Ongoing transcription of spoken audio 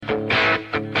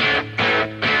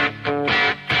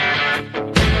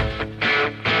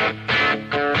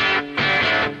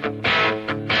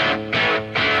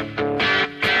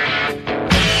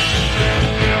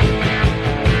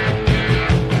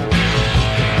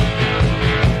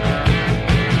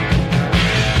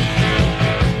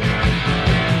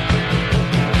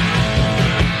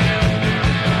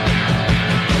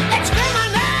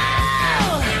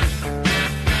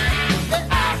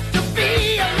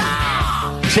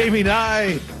Jamie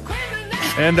Nye,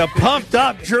 and a pumped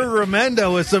up Drew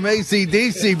Remenda with some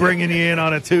AC/DC bringing you in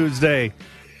on a Tuesday.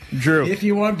 Drew, if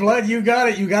you want blood, you got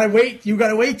it. You got to wait. You got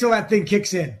to wait till that thing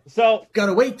kicks in. So got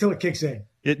to wait till it kicks in.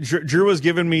 Drew was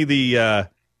giving me the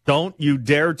don't you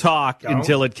dare talk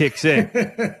until it kicks in.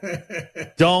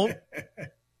 Don't.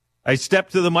 I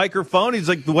stepped to the microphone. He's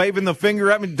like waving the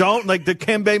finger at me. Don't, like the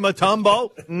Kembe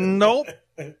Mutombo. Nope.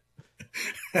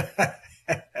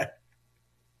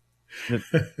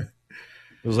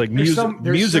 It was like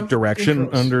music direction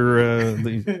intros under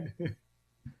the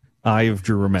eye of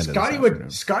Drew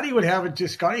Remenda. Scotty would have it too.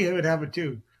 Scotty would have it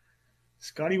too.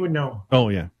 Scotty would know. Oh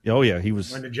yeah. He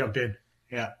was when to jump in.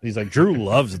 Yeah. He's like, Drew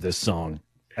loves this song.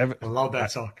 I love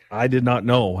that song. I did not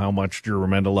know how much Drew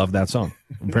Remenda loved that song,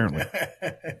 apparently.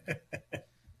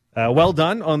 Well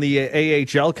done on the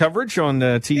AHL coverage on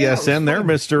TSN there,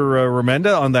 Mr.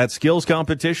 Remenda, on that skills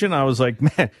competition. I was like,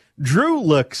 man, Drew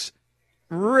looks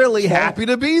really happy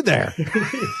to be there.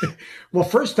 Well,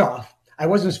 first off, I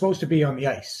wasn't supposed to be on the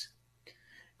ice.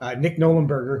 Nick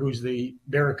Nolenberger, who's the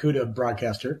Barracuda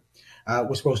broadcaster,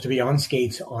 was supposed to be on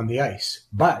skates on the ice.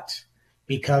 But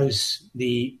because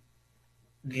the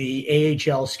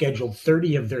AHL scheduled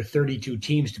 30 of their 32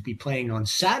 teams to be playing on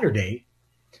Saturday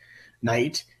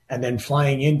night and then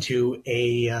flying into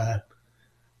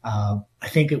I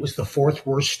think it was the fourth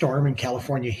worst storm in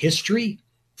California history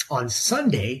on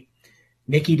Sunday.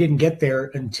 Nicky didn't get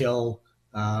there until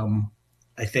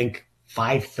I think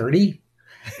 5:30.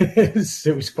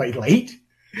 It was quite late.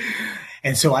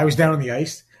 And so I was down on the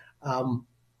ice.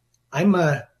 I'm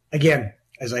again,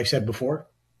 as I've said before,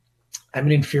 I'm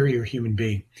an inferior human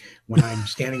being when I'm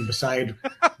standing beside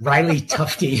Riley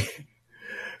Tufte.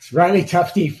 Riley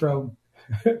Tufte from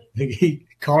the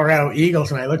Colorado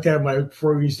Eagles. And I looked at him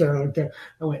before we started.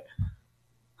 I went,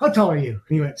 how tall are you?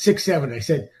 And he went 6'7". I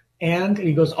said, and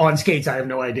he goes, on skates. I have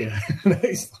no idea. And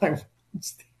I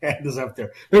hand is up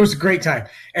there. It was a great time.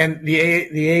 And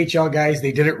the AHL guys,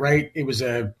 they did it right. It was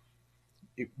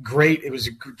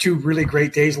two really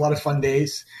great days, a lot of fun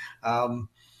days.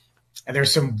 And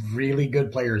there's some really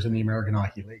good players in the American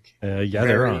Hockey League.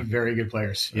 There are very good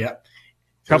players. Yeah,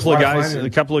 a couple of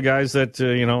guys that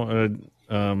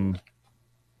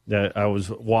that I was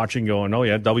watching, going, oh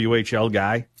yeah, WHL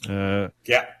guy.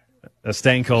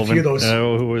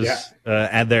 Stankoven, who was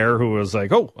there, who was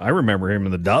like, oh, I remember him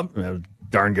in the Dub.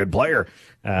 Darn good player.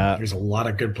 There's a lot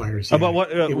of good players. Yeah. But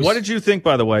what did you think,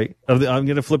 by the way? I'm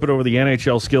going to flip it over the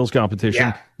NHL skills competition.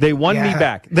 Yeah. They won me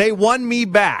back. They won me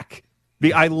back.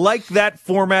 I like that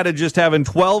format of just having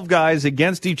 12 guys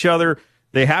against each other.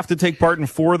 They have to take part in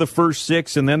 4 of the first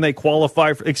 6, and then they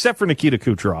qualify, except for Nikita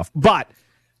Kucherov. But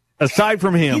aside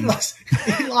from him, he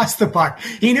lost the puck.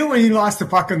 He knew when he lost the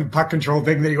puck on the puck control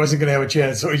thing that he wasn't going to have a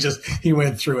chance, so he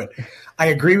went through it. I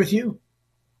agree with you,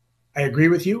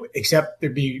 except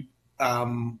there'd be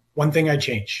one thing I'd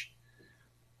change.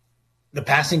 The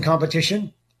passing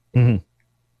competition,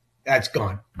 that's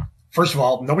gone. First of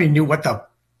all, nobody knew what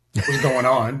was going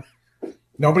on.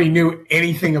 Nobody knew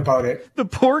anything about it. The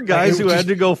poor guys who had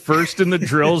to go first in the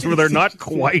drills where they're not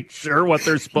quite sure what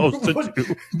they're supposed to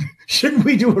do. Shouldn't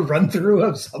we do a run through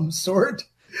of some sort?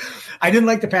 I didn't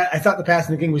like the pass. I thought the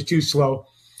passing game was too slow.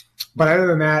 But other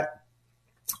than that,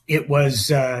 it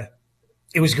was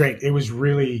great. It was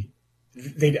really,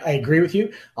 I agree with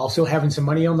you. Also, having some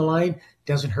money on the line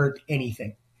doesn't hurt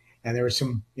anything. And there was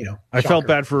some, I felt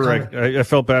bad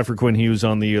for Quinn Hughes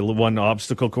on the one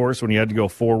obstacle course when he had to go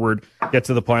forward, get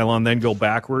to the pylon, then go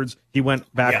backwards. He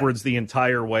went backwards the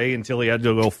entire way until he had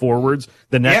to go forwards.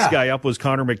 The next guy up was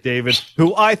Connor McDavid,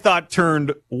 who I thought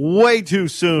turned way too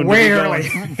soon, way early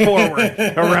forward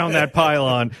around that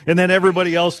pylon, and then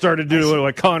everybody else started doing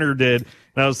what Connor did.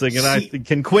 And I was thinking,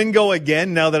 can Quinn go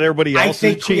again now that everybody else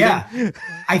is cheating? Yeah,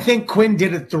 I think Quinn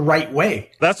did it the right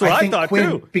way. That's what I thought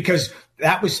too, because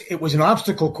it was an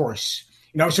obstacle course,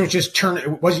 so it's just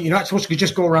you're not supposed to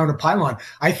just go around a pylon.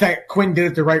 I thought Quinn did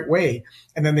it the right way.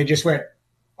 And then they just went,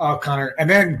 oh, Connor. And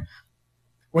then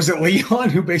was it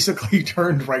Leon who basically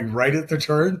turned right at the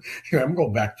turn? I'm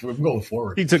going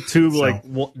forward. He took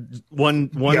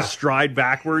one stride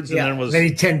backwards and then was, then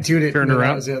he 10-2'd it. Turned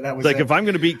around. That was like, if I'm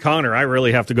going to beat Connor, I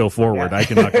really have to go forward. I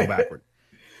cannot go backward.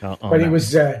 But it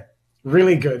was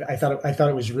really good. I thought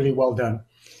it was really well done.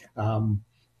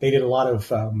 They did a lot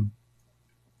of,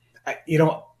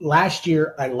 last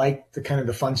year I liked the kind of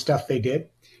the fun stuff they did,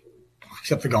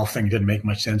 except the golf thing didn't make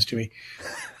much sense to me.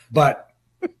 But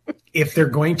if we're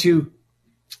going to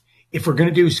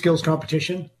do skills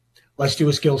competition, let's do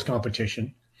a skills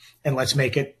competition. and let's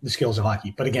make it the skills of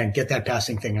hockey. But again, get that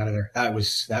passing thing out of there. That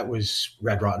was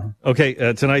red rotten.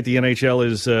 Okay, tonight the NHL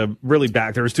is really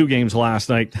back. There was 2 games last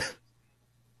night.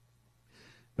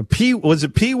 Was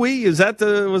it Pee Wee? Was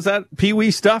that Pee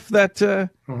Wee stuff that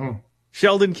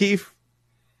Sheldon Keefe?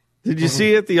 Did you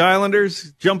see it? The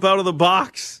Islanders jump out of the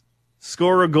box,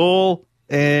 score a goal,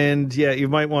 and yeah, you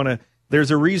might want to. There's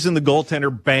a reason the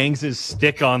goaltender bangs his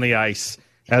stick on the ice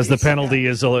as the penalty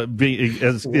is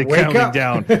counting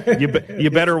down.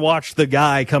 You better watch the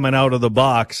guy coming out of the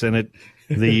box, and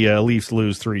the Leafs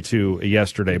lose 3-2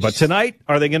 yesterday. But tonight,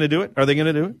 are they going to do it? Are they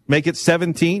going to do it? Make it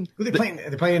 17? Who are they playing?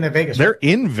 They're playing in Vegas. They're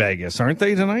in Vegas, aren't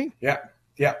they, tonight? Yeah.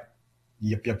 Yep.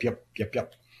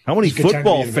 How many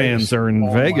football fans are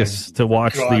in Vegas to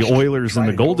watch the Oilers and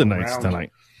the Golden Knights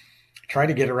tonight? Try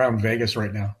to get around Vegas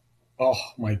right now. Oh,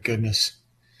 my goodness.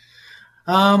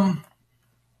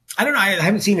 I don't know. I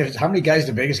haven't seen it. How many guys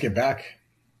did Vegas get back?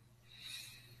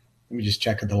 Let me just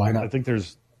check at the lineup. I think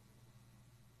there's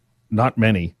not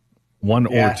many, one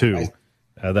or two,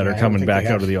 that are coming back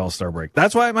out of the All-Star break.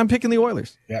 That's why I'm picking the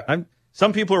Oilers. Yeah.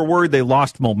 Some people are worried they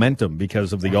lost momentum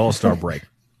because of the All-Star break.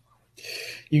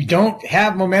 You don't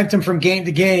have momentum from game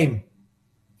to game.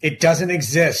 It doesn't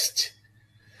exist.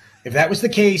 If that was the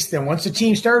case, then once the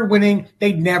team started winning,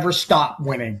 they'd never stop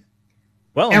winning.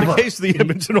 Well, in the case of the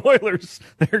Edmonton Oilers,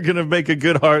 they're going to make a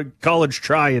good hard college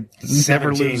try at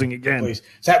never losing again. Please.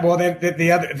 Well, then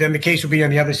the case will be on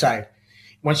the other side.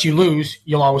 Once you lose,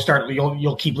 you'll always start.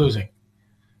 You'll keep losing.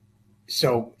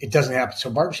 So it doesn't happen.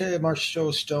 So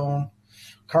Marchessault, Stone,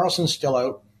 Carlson's still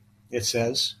out. It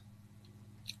says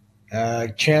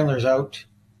Chandler's out.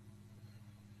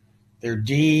 Their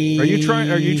D. Are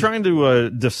you trying to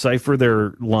decipher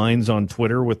their lines on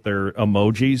Twitter with their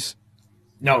emojis?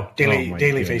 No,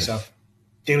 daily face-off.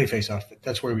 Daily face-off.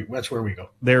 That's where we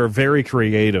go. They're very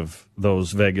creative,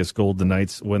 those Vegas Golden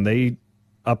Knights. When they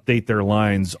update their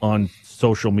lines on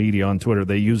social media, on Twitter,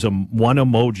 they use one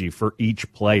emoji for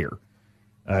each player.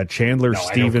 Chandler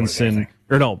Stevenson,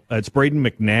 it's Braden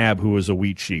McNabb, who is a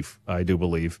wheat sheaf, I do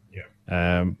believe.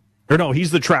 Yeah. He's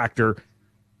the tractor.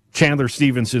 Chandler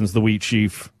Stevenson's the wheat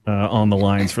sheaf on the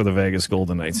lines for the Vegas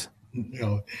Golden Knights.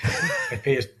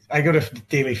 I go to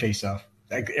daily face-off.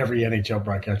 Like every NHL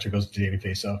broadcaster goes to daily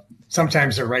face-off.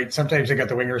 Sometimes they're right. Sometimes they got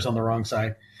the wingers on the wrong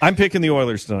side. I'm picking the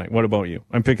Oilers tonight. What about you?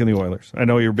 I'm picking the Oilers. I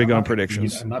know you're big on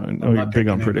predictions. I know you're big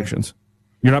on predictions.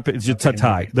 You're not. It's just a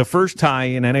tie. The first tie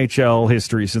in NHL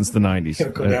history since the 90s,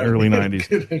 early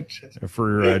 90s,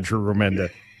 for Drew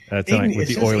Remenda tonight with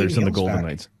the Oilers and the Golden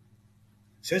Knights.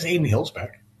 It says Aiden Hill's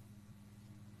back.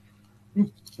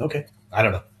 Okay. I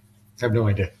don't know. I have no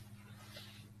idea.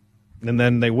 And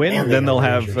then they win. And then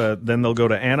they'll go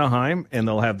to Anaheim and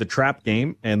they'll have the trap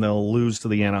game and they'll lose to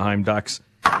the Anaheim Ducks.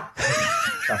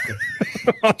 Trap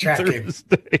game.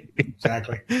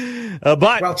 Exactly.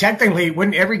 But technically,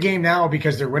 wouldn't every game now,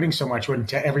 because they're winning so much,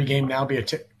 wouldn't every game now be a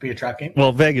trap game?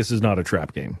 Well, Vegas is not a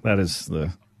trap game. That is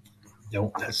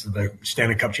that's the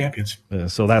Stanley Cup champions.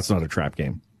 So that's not a trap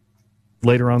game.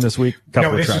 Later on this week,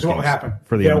 this is what will happen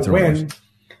for the Edmonton Oilers.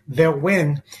 They'll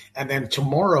win, and then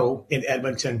tomorrow in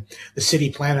Edmonton, the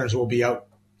city planners will be out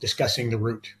discussing the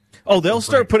route. Oh, they'll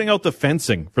start putting out the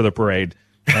fencing for the parade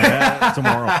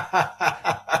tomorrow.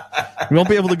 We won't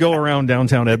be able to go around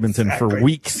downtown Edmonton for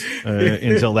weeks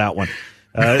until that one.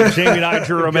 Jamie and I,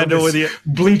 Drew Remenda with you.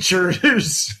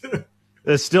 Bleachers.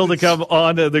 Still to come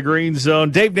on the Green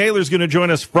Zone. Dave Naylor's going to join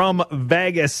us from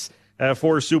Vegas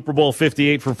for Super Bowl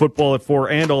 58 for football at 4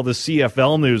 and all the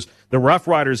CFL news. The Rough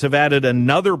Riders have added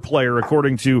another player,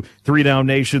 according to 3 Down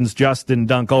Nation's Justin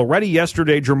Dunk. Already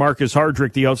yesterday, Jermarcus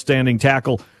Hardrick, the outstanding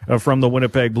tackle from the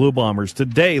Winnipeg Blue Bombers.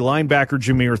 Today, linebacker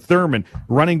Jameer Thurman,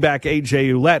 running back A.J.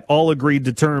 Ouellette, all agreed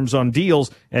to terms on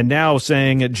deals, and now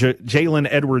saying Jalen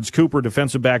Edwards-Cooper,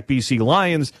 defensive back BC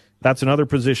Lions. That's another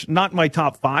position, not my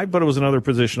top 5, but it was another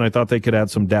position I thought they could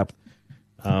add some depth.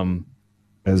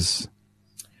 As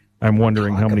I'm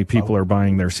wondering how many people are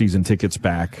buying their season tickets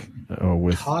back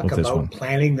with this one. Talk about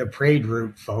planning the parade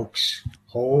route, folks.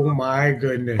 Oh, my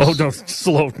goodness. Oh, don't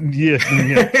slow. Yeah.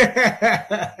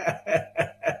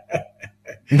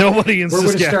 Nobody in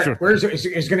Saskatchewan. Where is it? Is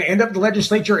it going to end up at the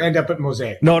legislature or end up at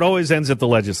Mosaic? No, it always ends at the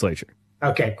legislature.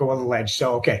 Okay, go on the ledge.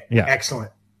 So, okay. Yeah.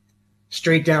 Excellent.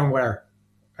 Straight down where?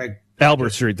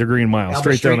 Albert Street, the Green Mile.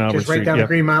 Straight down Albert Street. Right down the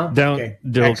Green Mile?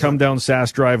 They'll come down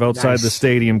Sass Drive outside the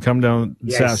stadium, come down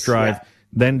Sass Drive,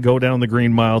 then go down the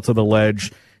Green Mile to the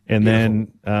ledge, and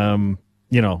then,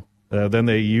 then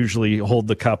they usually hold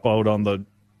the cup out on the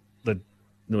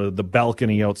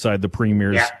balcony outside the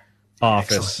Premier's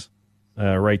office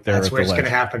right there at the ledge. That's where it's going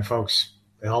to happen, folks.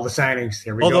 All the signings.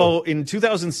 Here we go. Although in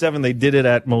 2007 they did it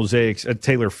at Mosaics at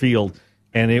Taylor Field,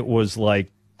 and it was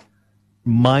like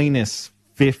minus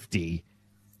 50,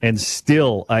 and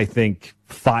still I think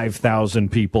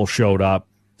 5,000 people showed up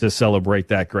to celebrate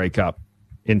that Grey Cup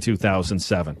in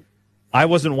 2007. I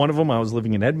wasn't one of them. I was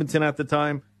living in Edmonton at the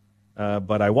time,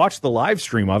 but I watched the live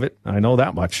stream of it. I know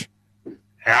that much.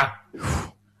 Yeah.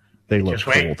 They looked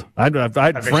cold. I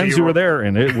had friends who were there,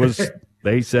 and it was.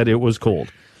 They said it was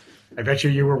cold. I bet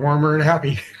you were warmer and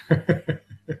happy.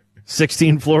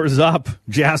 16 floors up,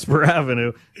 Jasper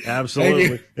Avenue.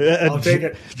 Absolutely. I'll take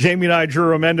it. Jamie and I,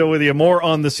 Drew Remendo, with you. More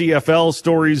on the CFL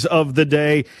stories of the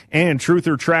day and Truth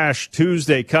or Trash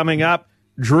Tuesday coming up.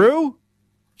 Drew?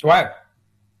 What?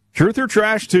 Truth or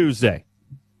Trash Tuesday.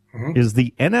 Is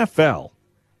the NFL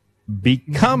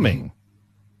becoming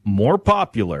more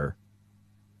popular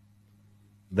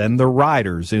than the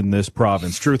riders in this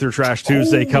province? Truth or Trash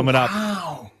Tuesday coming up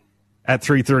at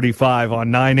 3:35 on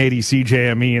 980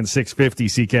 CJME and 650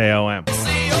 CKOM.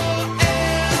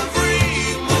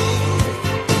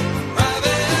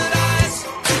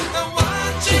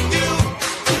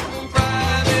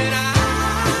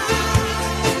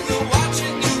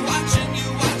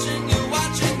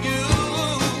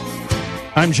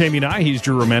 I'm Jamie Nye. He's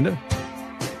Drew Remenda.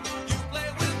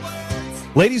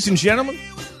 Ladies and gentlemen,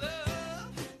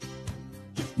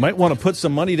 might want to put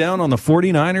some money down on the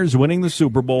 49ers winning the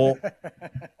Super Bowl.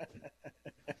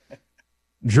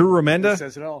 Drew Remenda.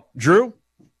 Says it all. Drew,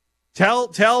 tell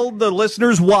the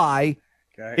listeners why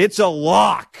it's a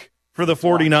lock for the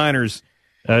 49ers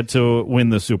to win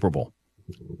the Super Bowl.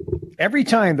 Every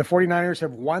time the 49ers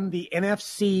have won the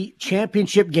NFC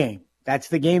championship game, that's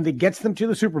the game that gets them to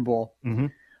the Super Bowl,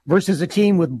 versus a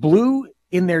team with blue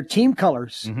in their team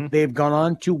colors, they've gone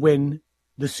on to win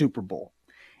the Super Bowl.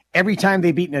 Every time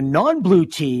they've beaten a non-blue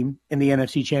team in the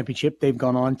NFC championship, they've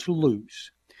gone on to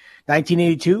lose.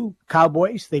 1982,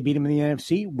 Cowboys, they beat them in the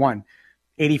NFC, won.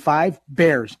 85,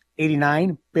 Bears.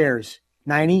 89, Bears.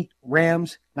 90,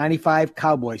 Rams. 95,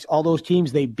 Cowboys. All those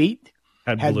teams they beat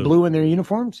had blue in their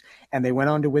uniforms, and they went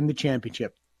on to win the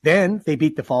championship. Then they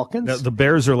beat the Falcons. The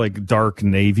Bears are like dark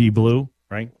navy blue,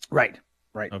 right? Right.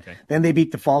 Okay. Then they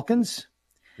beat the Falcons.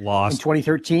 Lost. In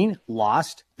 2013,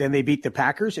 lost. Then they beat the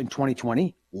Packers in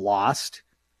 2020, lost.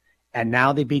 And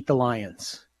now they beat the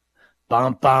Lions.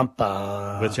 Bum, bum,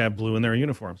 bum. Which have blue in their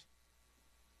uniforms.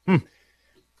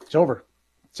 It's over.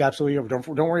 It's absolutely over.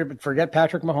 Don't worry. Forget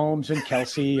Patrick Mahomes and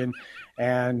Kelsey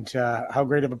and how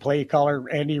great of a play caller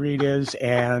Andy Reid is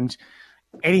and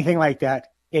anything like that.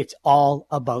 It's all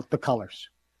about the colors.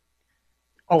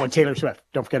 Oh, and Taylor Swift.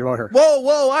 Don't forget about her.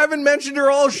 Whoa. I haven't mentioned her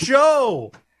all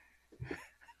show.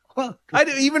 Well,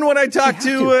 Even when I talked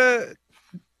to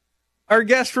our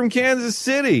guest from Kansas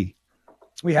City,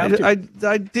 we have to.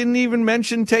 I didn't even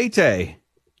mention Tay-Tay.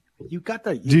 You got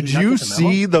the. Did you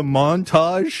see the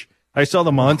montage? I saw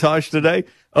the montage today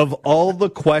of all the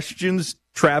questions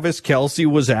Travis Kelce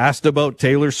was asked about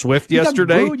Taylor Swift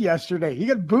yesterday. He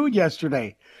got booed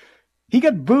yesterday. He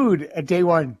got booed at day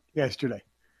one yesterday.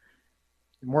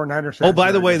 More Niners fans. Oh,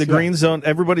 by the way, the Green Zone,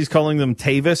 everybody's calling them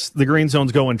Tavis. The Green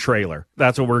Zone's going trailer.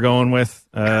 That's what we're going with.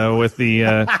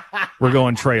 We're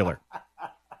going trailer.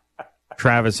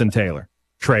 Travis and Taylor.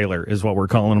 Trailer is what we're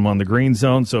calling them on the Green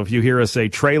Zone. So if you hear us say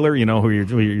trailer, you know who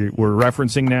we're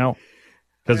referencing now,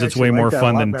 because it's way more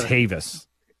fun than Tavis.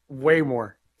 Way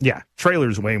more. Yeah,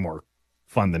 trailer's way more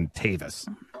fun than Tavis.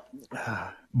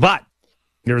 But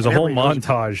there's a whole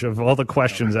montage of all the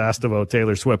questions asked about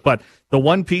Taylor Swift. But the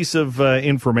one piece of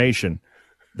information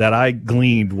that I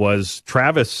gleaned was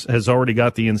Travis has already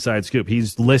got the inside scoop.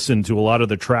 He's listened to a lot of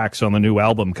the tracks on the new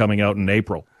album coming out in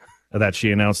April that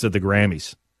she announced at the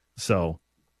Grammys. So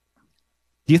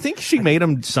do you think she made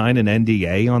him sign an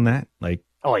NDA on that? Like,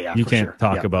 oh, yeah, you can't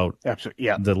talk about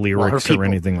the lyrics or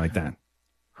anything like that.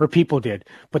 Her people did.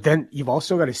 But then you've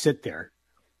also got to sit there,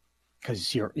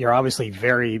 because you're obviously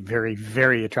very, very,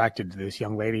 very attracted to this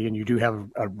young lady, and you do have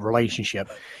a relationship.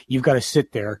 You've got to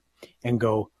sit there and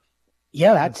go,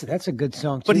 yeah, that's a good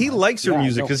song too. But he likes her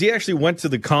music because he actually went to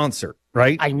the concert,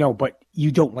 right? I know, but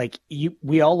you don't like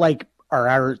we all like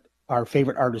our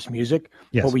favorite artist music,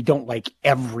 but we don't like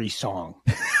every song.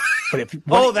 But if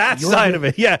that side of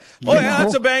it, yeah. Oh, yeah,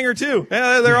 that's a banger too.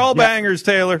 Yeah, they're all bangers,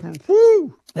 Taylor.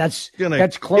 Woo! That's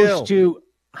close to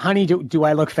Honey, do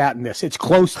I look fat in this? It's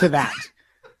close to that.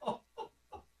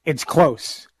 It's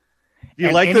close.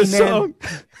 You like this song?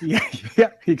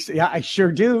 Yeah, I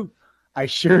sure do. I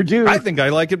think I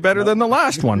like it better than the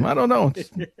last one. I don't know.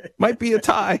 It might be a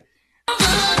tie.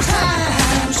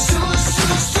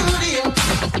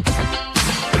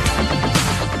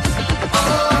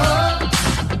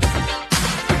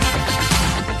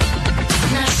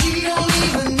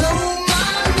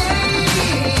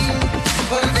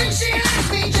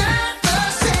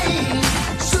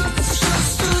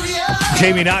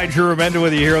 Jamie Knight, Drew Remenda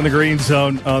with you here on the Green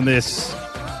Zone on this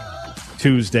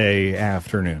Tuesday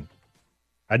afternoon.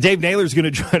 Dave Naylor's going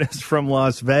to join us from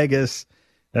Las Vegas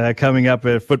coming up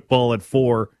at football at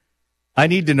 4. I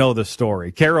need to know the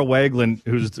story. Kara Wagland,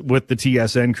 who's with the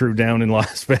TSN crew down in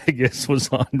Las Vegas, was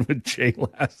on with Jay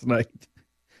last night.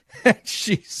 And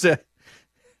she said,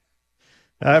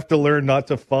 I have to learn not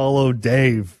to follow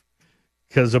Dave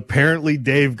because apparently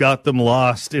Dave got them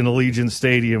lost in Allegiant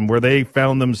Stadium where they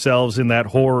found themselves in that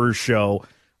horror show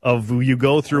of you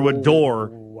go through a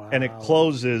door and it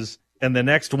closes and the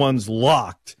next one's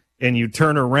locked and you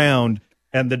turn around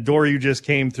and the door you just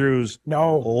came through is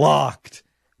locked.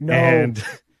 No. And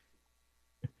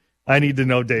I need to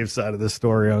know Dave's side of the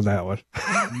story on that one.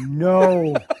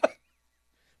 No.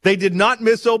 They did not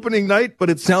miss opening night, but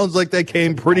it sounds like they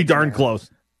came pretty darn close.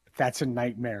 That's a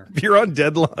nightmare. If you're on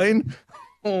deadline,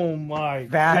 oh my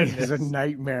That goodness. is a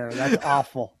nightmare. That's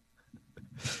awful.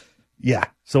 Yeah.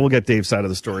 So we'll get Dave's side of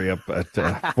the story up at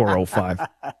 4:05.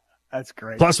 That's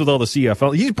great. Plus, with all the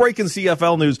CFL, he's breaking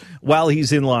CFL news while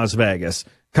he's in Las Vegas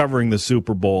covering the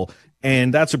Super Bowl.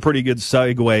 And that's a pretty good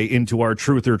segue into our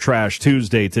Truth or Trash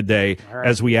Tuesday today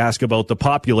as we ask about the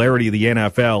popularity of the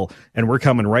NFL. And we're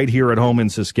coming right here at home in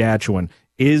Saskatchewan.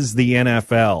 Is the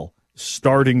NFL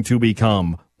starting to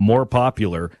become more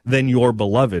popular than your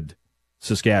beloved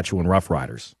Saskatchewan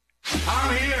Roughriders?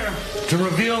 I'm here to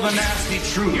reveal the nasty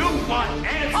truth. You want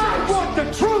answers? I want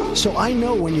the truth. So I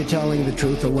know when you're telling the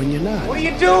truth or when you're not. What are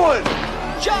you doing?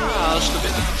 Just a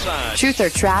bit outside. Truth or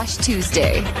Trash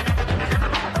Tuesday.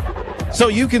 So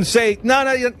you can say, no,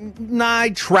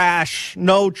 trash,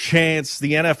 no chance.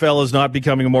 The NFL is not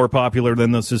becoming more popular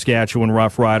than the Saskatchewan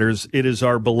Roughriders. It is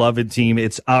our beloved team.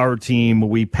 It's our team.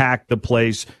 We pack the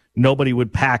place. Nobody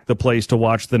would pack the place to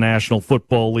watch the National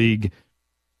Football League.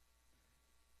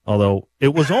 Although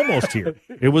it was almost here.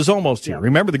 It was almost here.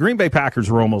 Remember, the Green Bay Packers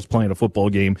were almost playing a football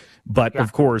game. But,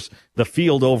 of course, the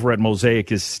field over at Mosaic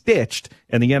is stitched.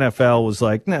 And the NFL was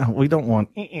like, no, we don't want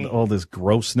all this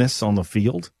grossness on the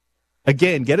field.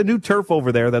 Again, get a new turf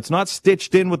over there that's not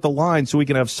stitched in with the line so we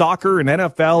can have soccer and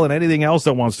NFL and anything else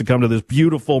that wants to come to this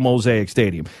beautiful Mosaic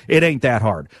Stadium. It ain't that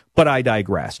hard, but I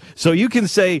digress. So you can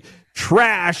say,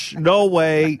 trash, no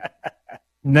way.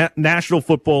 National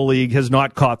Football League has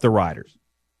not caught the Riders.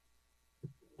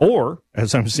 Or,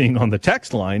 as I'm seeing on the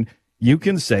text line, you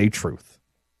can say truth.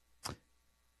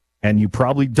 And you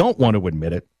probably don't want to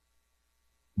admit it,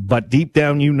 but deep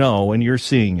down you know, and you're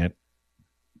seeing it.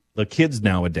 The kids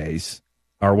nowadays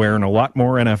are wearing a lot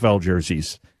more NFL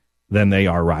jerseys than they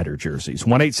are Rider jerseys.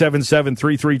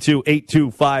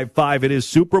 1-877-332-8255. It is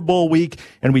Super Bowl week,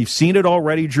 and we've seen it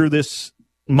already, Drew, this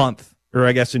month, or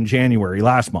I guess in January,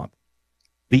 last month.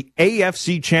 The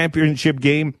AFC Championship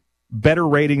game, better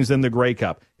ratings than the Grey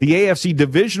Cup. The AFC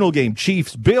Divisional game,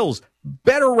 Chiefs, Bills,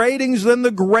 better ratings than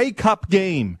the Grey Cup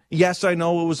game. Yes, I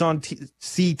know it was on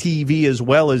CTV as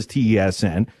well as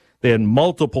TSN. They had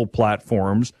multiple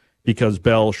platforms because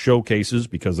Bell showcases,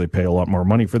 because they pay a lot more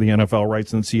money for the NFL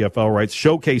rights than CFL rights,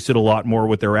 showcase it a lot more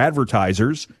with their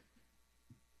advertisers.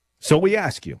 So we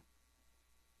ask you,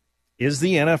 is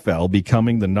the NFL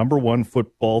becoming the number one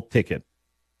football ticket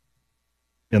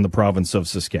in the province of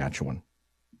Saskatchewan?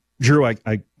 Drew, I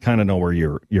kind of know where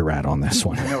you're at on this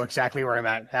one. I know exactly where I'm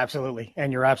at. Absolutely.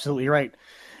 And you're absolutely right.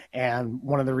 And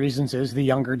one of the reasons is the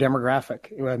younger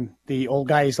demographic. When the old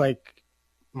guys like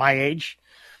my age,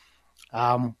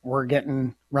 we're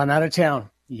getting run out of town.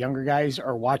 The younger guys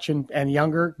are watching, and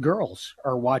younger girls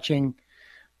are watching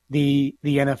the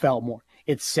NFL more.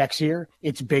 It's sexier,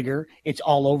 it's bigger, it's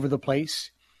all over the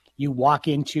place. You walk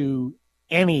into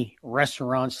any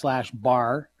restaurant /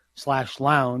 bar /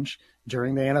 lounge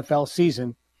during the NFL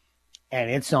season,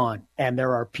 and it's on. And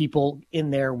there are people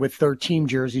in there with their team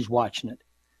jerseys watching it.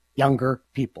 Younger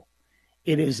people.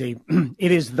 It is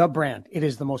the brand. It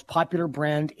is the most popular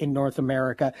brand in North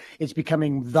America. It's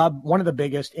becoming one of the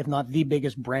biggest, if not the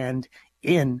biggest brand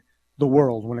in the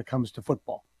world when it comes to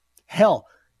football. Hell,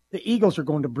 the Eagles are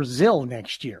going to Brazil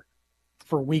next year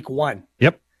for week 1.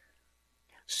 Yep.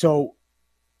 So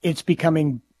it's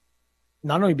becoming,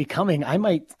 not only becoming, I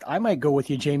might go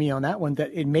with you, Jamie, on that one,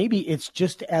 that maybe it's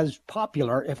just as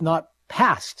popular, if not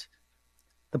past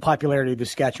the popularity of the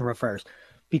Saskatchewan Roughriders,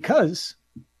 because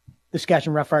the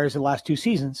Saskatchewan Roughriders the last 2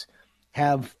 seasons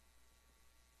have,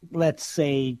 let's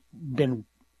say, been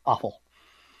awful.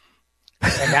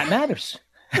 And that matters.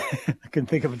 I couldn't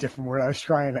think of a different word. I was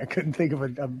trying. I couldn't think of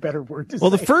a better word to say.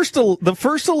 Well, the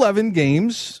first 11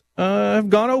 games have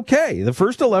gone okay. The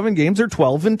first 11 games are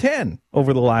 12-10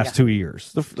 over the last 2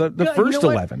 years. The first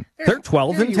 11, they're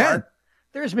 12-10.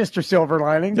 There's Mr. Silver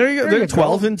Lining. There you go. They're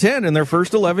 12 and 10 in their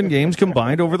first 11 games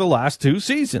combined over the last 2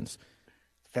 seasons.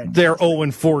 Fantastic. They're 0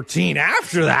 and 14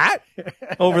 after that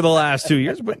over the last 2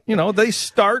 years. But, they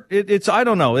start, it's I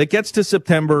don't know. It gets to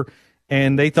September,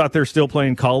 and they thought they're still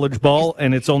playing college ball,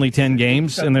 and it's only 10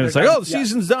 games. And then it's like, the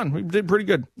season's done. We did pretty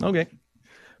good. Okay.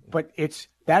 But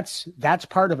that's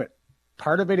part of it.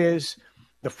 Part of it is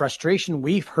the frustration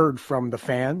we've heard from the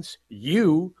fans.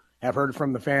 You have heard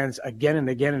from the fans again and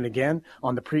again and again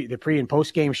on the pre and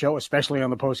post game show, especially on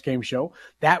the post game show.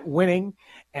 That winning,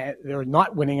 they're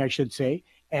not winning, I should say,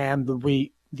 and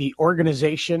the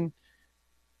organization,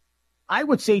 I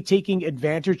would say, taking for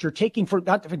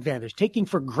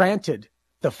granted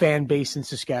the fan base in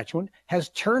Saskatchewan has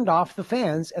turned off the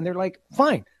fans, and they're like,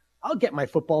 fine, I'll get my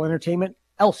football entertainment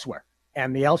elsewhere,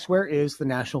 and the elsewhere is the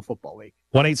National Football League.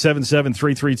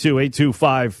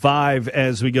 1-877-332-8255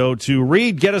 as we go to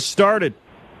Reed. Get us started.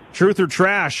 Truth or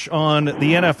trash on the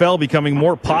NFL becoming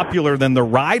more popular than the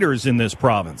Riders in this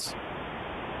province.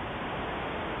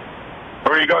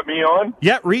 Oh, you got me on?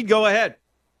 Yeah, Reed, go ahead.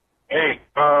 Hey,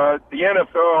 the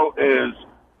NFL is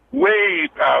way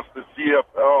past the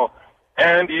CFL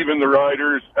and even the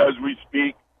Riders as we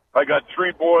speak. I got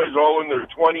 3 boys all in their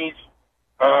 20s.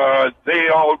 They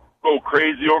all go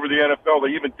crazy over the NFL.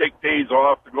 They even take days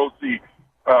off to go to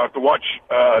watch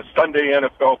Sunday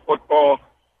NFL football.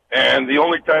 And the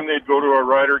only time they'd go to a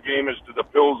Rider game is to the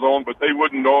Pill Zone, but they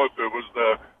wouldn't know if it was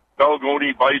the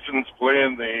Belgoni Bisons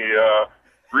playing the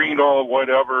Greenall,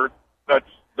 whatever.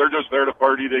 They're just there to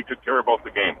party. They could care about the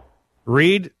game.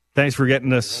 Reed, thanks for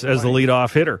getting us as the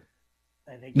leadoff hitter.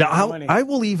 Now, I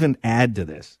will even add to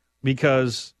this,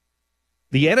 because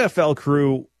the NFL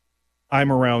crew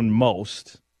I'm around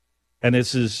most, and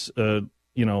this is,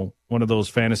 one of those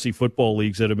fantasy football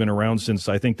leagues that have been around since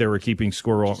I think they were keeping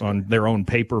score on their own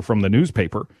paper from the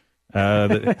newspaper.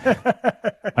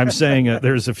 I'm saying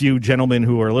there's a few gentlemen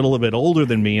who are a little bit older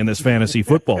than me in this fantasy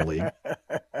football league.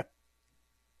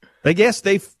 I guess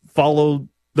they follow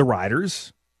the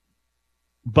Riders,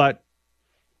 but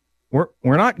we're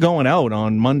not going out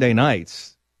on Monday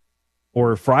nights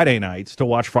or Friday nights to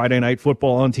watch Friday Night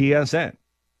Football on TSN.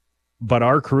 But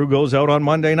our crew goes out on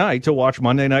Monday night to watch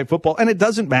Monday Night Football, and it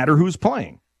doesn't matter who's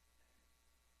playing.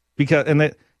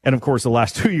 And of course, the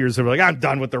last 2 years, they're like, I'm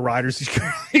done with the Riders.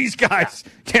 These guys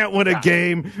can't win a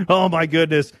game. Oh, my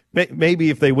goodness. Maybe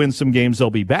if they win some games,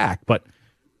 they'll be back. But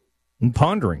I'm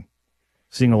pondering,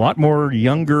 seeing a lot more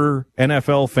younger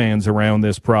NFL fans around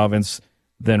this province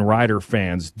than Rider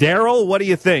fans. Daryl, what do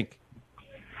you think?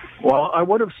 Well, I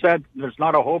would have said there's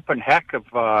not a hope in heck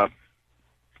of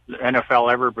the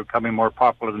NFL ever becoming more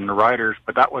popular than the Riders,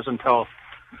 but that was until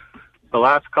the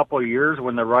last couple of years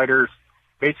when the Riders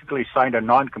basically signed a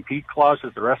non-compete clause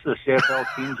with the rest of the CFL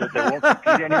teams that they won't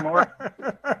compete anymore.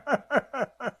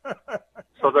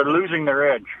 So they're losing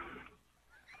their edge.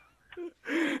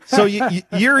 So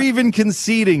you're even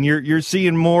conceding you're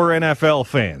seeing more NFL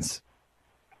fans.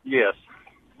 Yes.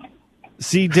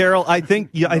 See, Daryl, I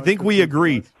think we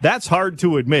agree. That's hard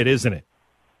to admit, isn't it?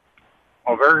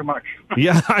 Oh, very much.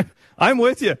 Yeah, I'm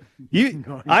with you.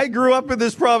 I grew up in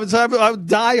this province. I'm a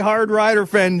die-hard Rider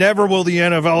fan. Never will the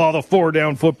NFL, the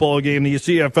 4-down football game, the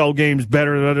CFL game's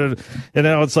better. And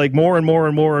now it's like more and more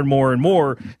and more and more and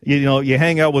more. You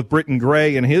hang out with Britton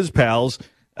Gray and his pals.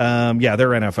 They're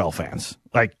NFL fans.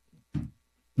 Like,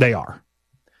 they are.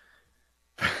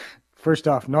 First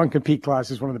off, non-compete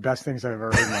clause is one of the best things I've ever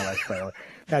heard in my life, by the way.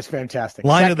 That's fantastic.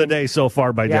 Line of the day so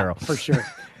far by Daryl. For sure.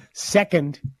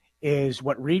 Second is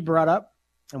what Reed brought up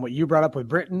and what you brought up with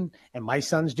Britain, and my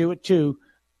sons do it too.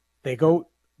 They go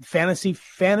fantasy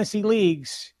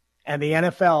leagues and the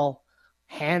NFL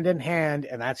hand in hand,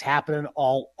 and that's happening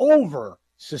all over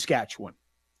Saskatchewan.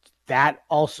 That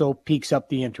also piques up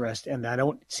the interest, and I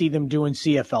don't see them doing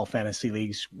CFL fantasy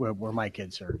leagues where my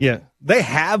kids are. Yeah, they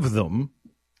have them,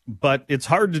 but it's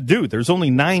hard to do. There's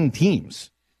only 9 teams.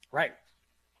 Right.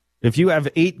 If you have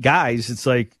 8 guys, it's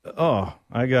like, oh,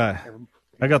 I got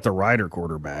the Rider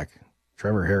quarterback.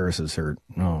 Trevor Harris is hurt.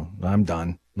 No, I'm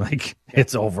done. Like,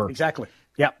 it's over. Exactly.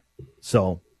 Yep.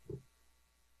 So,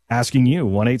 asking you,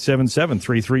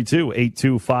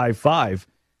 1-877-332-8255,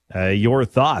 your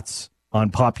thoughts on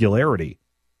popularity.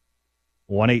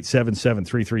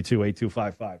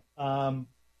 1-877-332-8255.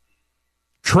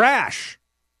 Trash.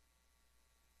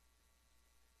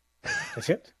 That's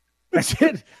it. That's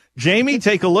it. Jamie,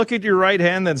 take a look at your right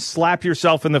hand, then slap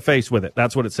yourself in the face with it.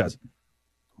 That's what it says.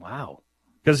 Wow.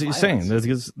 Because he's saying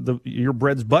your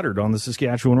bread's buttered on the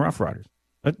Saskatchewan Roughriders.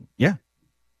 Yeah,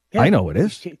 I know it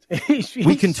is.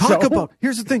 We can talk about.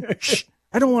 Here's the thing. Shh,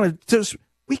 I don't want to.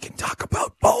 We can talk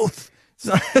about both.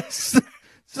 It's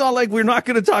It's not like we're not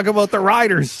going to talk about the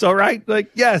Riders, all right?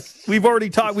 Like, yes, we've already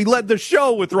talked. We led the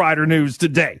show with Rider news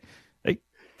today. Like,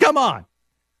 come on.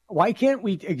 Why can't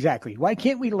we like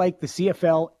the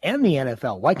CFL and the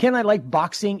NFL? Why can't I like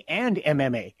boxing and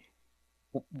MMA?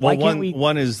 Why can't we?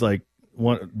 One is like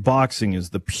boxing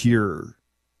is the pure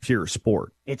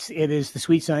sport. It is the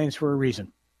sweet science for a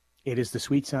reason. It is the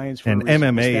sweet science for and a reason.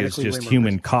 MMA is just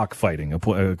human cockfighting,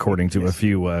 according to a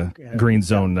few Green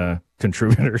Zone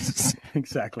contributors.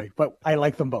 Exactly, but I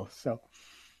like them both. So,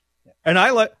 and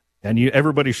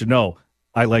everybody should know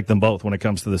I like them both when it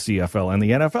comes to the CFL and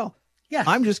the NFL. Yeah,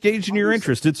 I'm just gauging your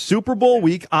interest. It's Super Bowl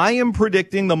week. I am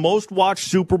predicting the most watched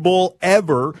Super Bowl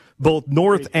ever, both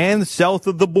north and south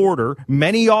of the border.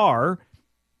 Many are.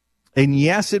 And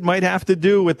yes, it might have to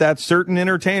do with that certain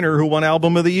entertainer who won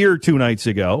Album of the Year 2 nights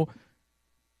ago.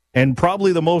 And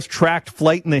probably the most tracked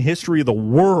flight in the history of the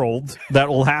world that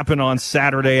will happen on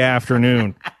Saturday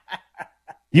afternoon.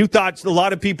 You thought a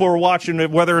lot of people were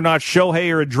watching whether or not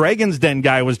Shohei or a Dragon's Den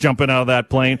guy was jumping out of that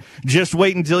plane. Just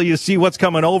wait until you see what's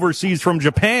coming overseas from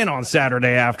Japan on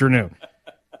Saturday afternoon.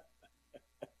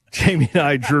 Jamie and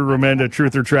I, Drew Remenda,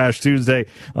 Truth or Trash Tuesday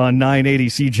on 980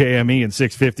 CJME and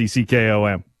 650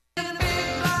 CKOM.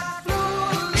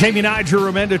 Jamie and I, Drew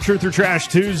Remenda, Truth or Trash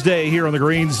Tuesday here on the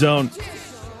Green Zone.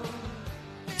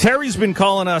 Terry's been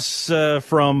calling us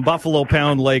from Buffalo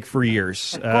Pound Lake for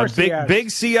years. Big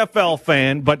CFL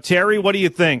fan. But, Terry, what do you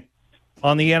think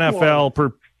on the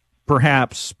NFL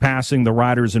perhaps passing the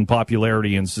Riders in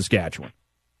popularity in Saskatchewan?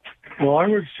 Well, I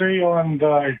would say on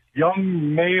the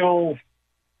young male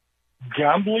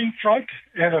gambling front,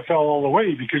 NFL all the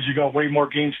way, because you got way more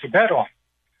games to bet on.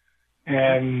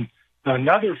 And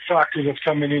another factor that's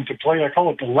coming into play, I call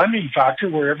it the lemming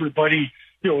factor, where everybody,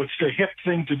 it's the hip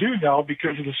thing to do now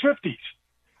because of the Swifties.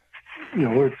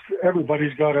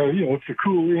 Everybody's got it's a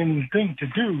cool in thing to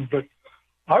do. But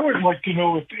I would like to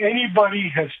know if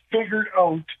anybody has figured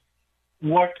out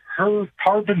what her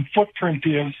carbon footprint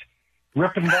is,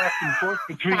 ripping back and forth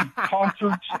between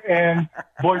concerts and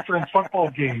boyfriend football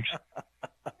games.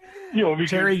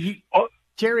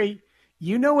 Terry,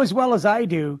 you know as well as I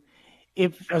do,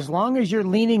 as long as you're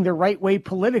leaning the right way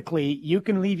politically, you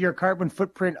can leave your carbon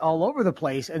footprint all over the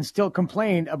place and still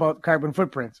complain about carbon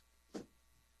footprints.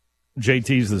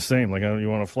 JT's the same. Like, you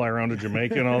want to fly around to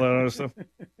Jamaica and all that other stuff?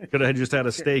 Could have just had a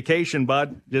staycation,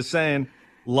 bud. Just saying.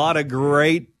 A lot of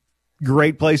great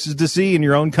places to see in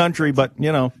your own country, but,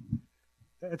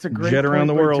 that's a great jet around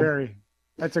the world. Terry.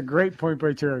 That's a great point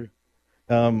by Terry.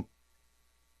 Lots.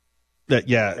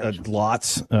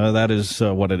 That is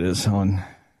what it is on.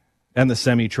 And the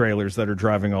semi-trailers that are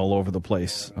driving all over the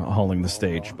place, hauling the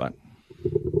stage. But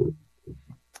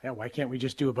yeah, why can't we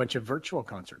just do a bunch of virtual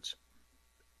concerts?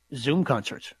 Zoom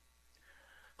concerts.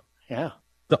 Yeah.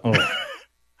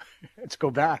 Let's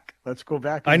go back.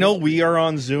 I know we are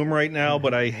on Zoom right now,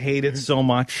 but I hate it so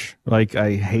much. Like,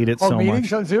 I hate it so much.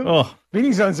 Meetings on Zoom? Oh.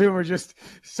 Meetings on Zoom are just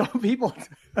some people...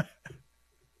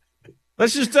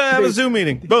 Let's just have a Zoom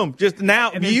meeting. Boom. Just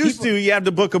now. You had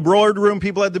to book a boardroom.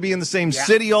 People had to be in the same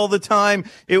city all the time.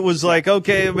 It was like,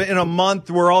 okay, in a month,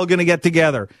 we're all going to get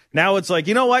together. Now it's like,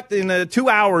 you know what? In 2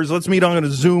 hours, let's meet on a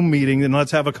Zoom meeting and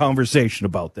let's have a conversation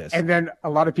about this. And then a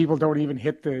lot of people don't even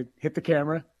hit the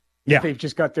camera. Yeah. They've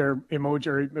just got their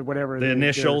emoji or whatever. The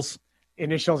initials.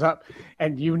 Initials up.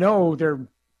 And they're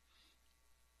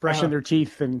brushing their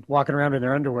teeth and walking around in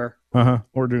their underwear.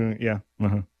 Or doing,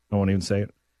 I won't even say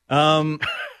it. No,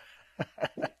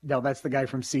 that's the guy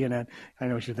from CNN. I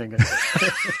know what you're thinking.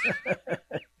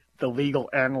 The legal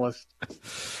analyst,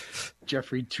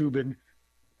 Jeffrey Toobin.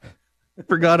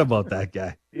 Forgot about that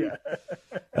guy. Yeah.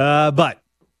 But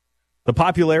the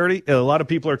popularity, a lot of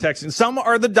people are texting. Some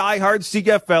are the diehard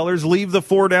CFLers, leave the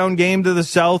 4-down game to the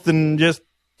south and just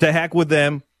to heck with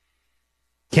them.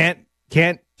 Can't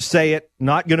say it.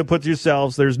 Not going to put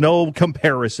yourselves. There's no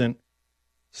comparison.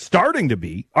 Starting to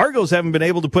be. Argos haven't been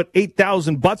able to put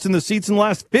 8,000 butts in the seats in the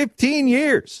last 15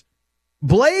 years.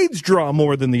 Blades draw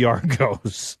more than the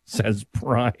Argos, says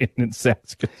Brian in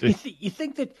Saskatoon. You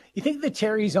think that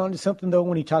Terry's onto something, though,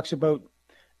 when he talks about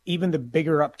even the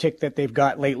bigger uptick that they've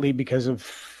got lately because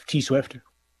of T-Swift?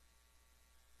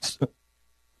 Do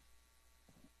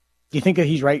you think that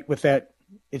he's right with that?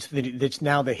 It's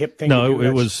now the hip thing. No,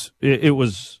 it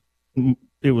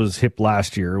was hip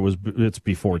last year. It's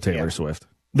before Taylor Swift.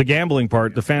 The gambling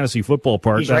part, the fantasy football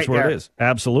part, that's where it is.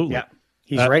 Absolutely. Yeah,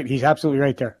 he's right. He's absolutely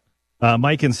right there.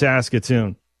 Mike in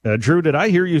Saskatoon. Drew, did I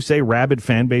hear you say rabid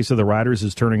fan base of the Riders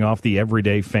is turning off the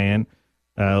everyday fan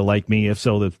like me? If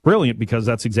so, that's brilliant because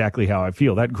that's exactly how I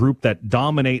feel. That group that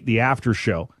dominate the after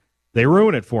show, they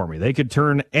ruin it for me. They could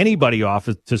turn anybody off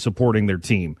to supporting their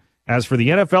team As for the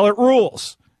NFL, it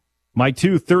rules. My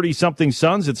two 30-something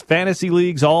sons, it's fantasy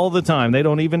leagues all the time. They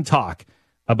don't even talk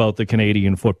about the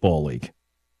Canadian Football League.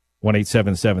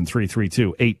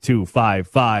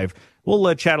 1-877-332-8255.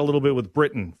 We'll chat a little bit with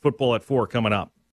Britain. Football at 4 coming up.